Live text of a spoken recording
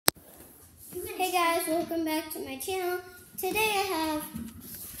Hey guys, welcome back to my channel. Today I have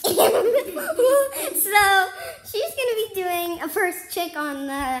so she's gonna be doing a first trick on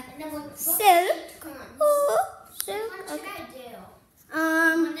the silk. Okay.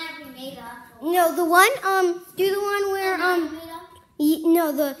 No, the one do the one where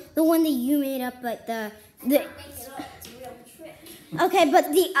no, the one that you made up, but the okay, but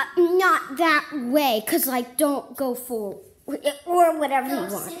the not that way, cause like don't go full or whatever you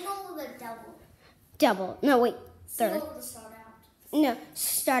want. Single or double? Double. No, wait. Third. Single to start out. No,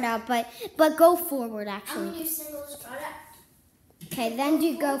 start out, but go forward I'm actually. gonna do single to start out. Okay, then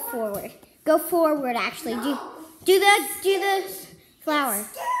do go forward. Go forward actually. No. Do the flower. It's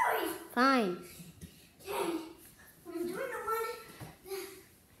scary. Fine. Okay. I'm doing the one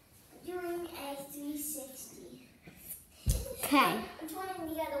doing a 360. Okay. I'm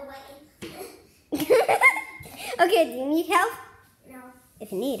turning the other way. Okay, do you need help? No.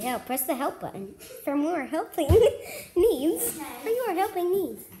 If you need help, press the help button for more helping needs. Okay. For your helping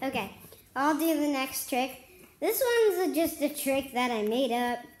needs. Okay, I'll do the next trick. This one's just a trick that I made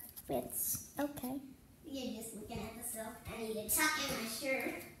up. It's okay. You're just looking at the silk. I need to tuck in my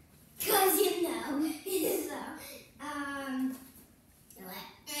shirt. Cause you know.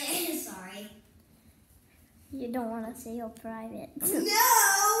 Sorry. You don't want to say your private. No!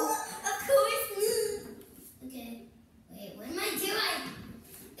 Of course not. Okay. Wait, what am I doing?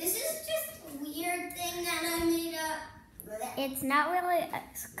 This is just a weird thing that I made up. It's not really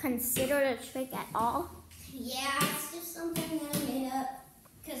considered a trick at all. Yeah, it's just something that I made up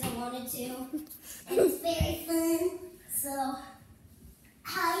because I wanted to. And it's very fun. So,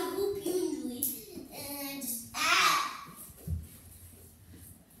 I hope you enjoy it. And just,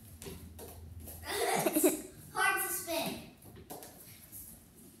 it's hard to spin.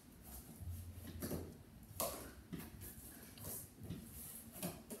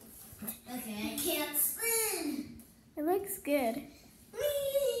 Okay, I can't spin. It looks good.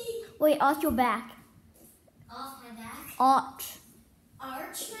 Whee! Wait, arch your back. Off my back. Arch.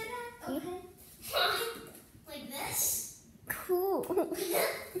 Arch my back? Okay. Like this? Cool.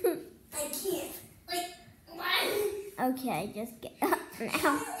 I can't. Like, what? Okay, just get up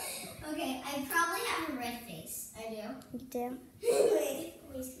now. Okay, I probably have a red face. I do. You do. Wait,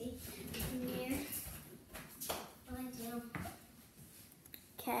 let me see. Here. What I do?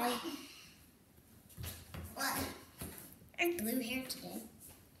 Okay. What? I have blue hair today.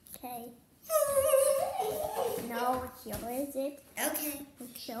 Okay. No, here is it. Okay.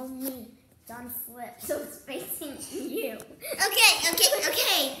 Show me. It's on flip, so it's facing you. Okay.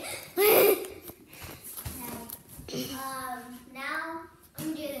 Now I'm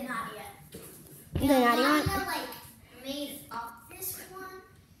gonna do the Nadia. The naughty one? Nadia, like, made up this one.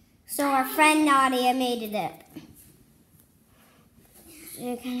 So our friend Nadia made it up.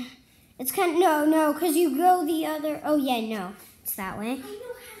 It's kind of, no, because you go the other, oh yeah, no. It's that way. I know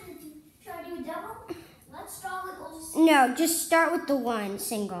how to do. Should I do a double? Let's start with just. No, just start with the one,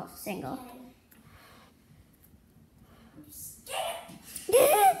 single. Okay. I'm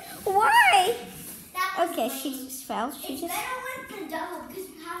scared. Why? That was Okay, lame. she just fell. She It's just. better with the double because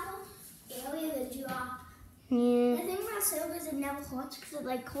you have no area to drop. Yeah. The thing about silver is it never hurts because it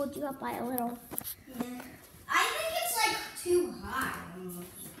like holds you up by a little. Yeah. I think it's like too high almost.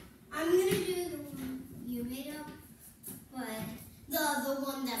 I'm gonna do the one you made up, but the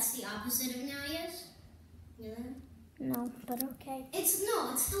one that's the opposite of Nadia's. Yeah. No, but okay. It's the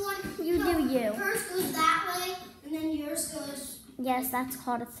one. You do you. Hers goes that way, and then yours goes. Yes, that's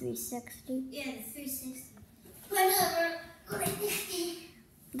called a 360. Yeah, the 360. Whatever.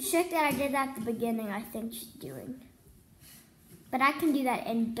 The trick that I did at the beginning, I think she's doing. But I can do that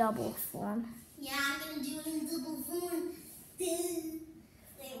in double form. Yeah, I'm gonna do it in double form. Wait,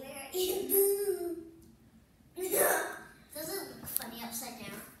 where is it? Does it look funny upside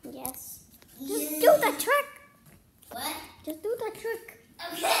down? Yes. Yeah. Just do the trick. What? Just do the trick.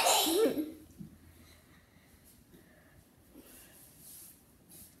 Okay.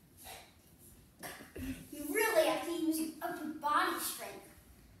 You really have to use your upper body strength.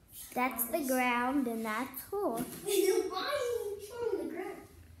 That's the ground, and that's cool. Your body showing the ground.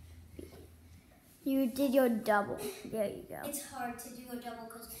 You did your double. There you go. It's hard to do a double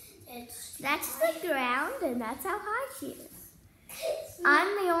because it's. That's the ground, and that's how high she is. I'm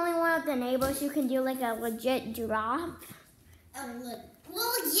the only one of the neighbors who can do like a legit drop. Oh, look.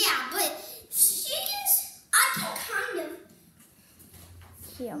 Well, yeah, but she's. I can kind of.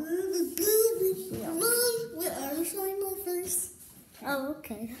 Here. Where are you showing my face? Oh,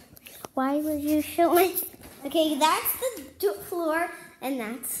 okay. Why would you show me? Okay, that's the floor, and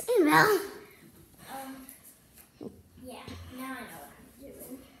that's Emil. Yeah, now I know what I'm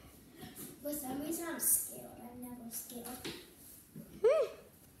doing. What's that mean? scared. I'm never scared.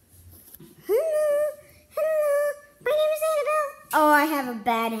 Hello. My name is Annabelle. Oh, I have a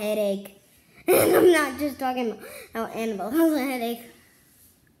bad headache. And I'm not just talking about Annabelle has a headache.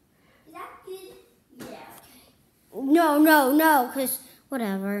 Is that good? Yeah, okay. No, because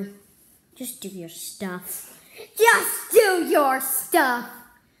whatever. Just do your stuff. Just do your stuff.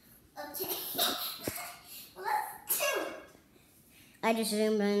 Okay. Well, let's do it. I just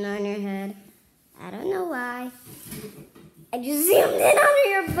zoomed in on your head. I don't know why. I just zoomed in on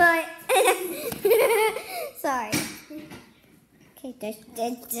your butt. Sorry. Okay, I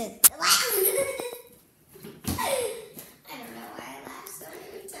don't know why I laughed so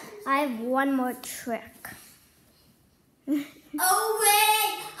many times. I have one more trick. Oh,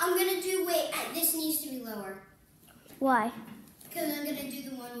 wait. I'm going to do, this needs to be lower. Why? Because I'm going to do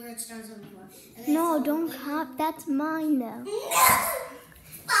the one where it starts on the floor. No, don't hop. That's mine though. Fine.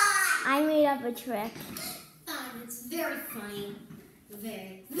 I made up a trick. Fine. It's very funny.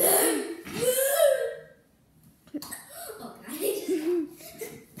 Very. Oh, God.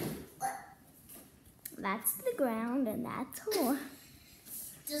 That's the ground and that's all.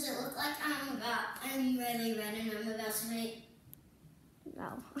 Does it look like I'm really red and I'm about to make...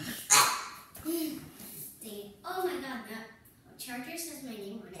 No. Dang it. Oh my god, that charger says my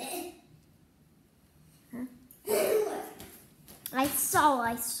name on it. Huh? I saw.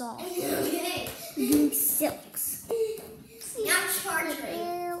 Okay. Silks. Now charging.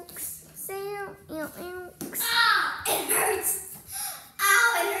 Silks. Ah, it hurts. Ow,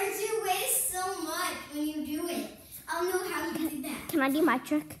 it hurts your waist so much when you do it. I don't know how you do that. Can I do my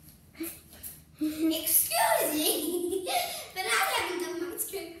trick? Excuse me, but I haven't done my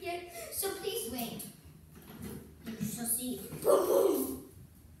trick yet, so please wait. You shall see. Boom, boom.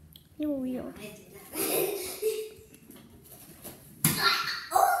 You will. I did that.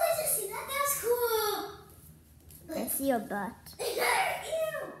 Oh, let's just see that. That's cool. I see your butt. Ew.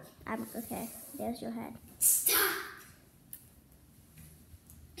 Okay, there's your head. Stop.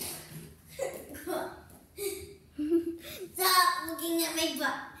 Stop looking at my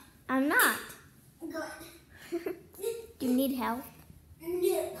butt. I'm not. Good. Do you need help?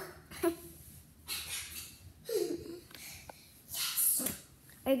 No.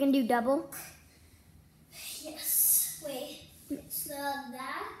 Are you gonna do double? Yes. Wait. So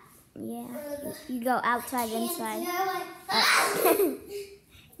that. Yeah. You go outside, inside. I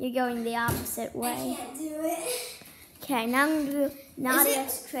You're going the opposite way. can't do it. Okay, now I'm gonna do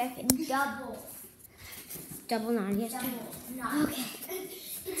Nadia's trick and double. Double Nadia's trick. No. Okay.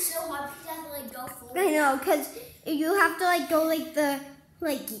 It's so hard because I have to go forward. I know, because you have to go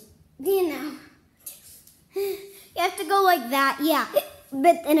you know. You have to go like that, yeah.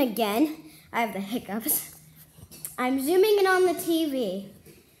 But then again, I have the hiccups. I'm zooming in on the TV.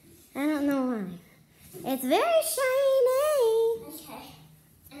 I don't know why. It's very shiny. Okay.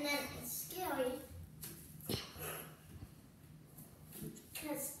 And then it's scary.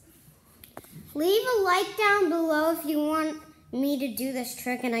 Because Leave a like down below if you want me to do this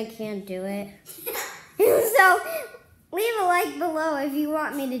trick and I can't do it. So, leave a like below if you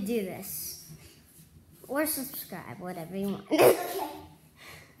want me to do this. Or subscribe, whatever you want. okay.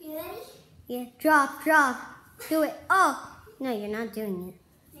 You ready? Yeah, drop. Do it. Oh, no, you're not doing it.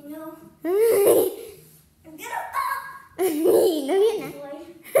 I know. No, I'm gonna you're not. boy.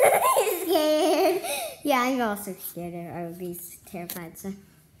 You're scared. Yeah, I'm also scared. I would be terrified. So,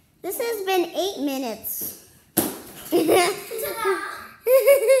 this has been 8 minutes. Ta-da!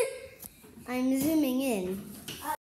 I'm zooming in.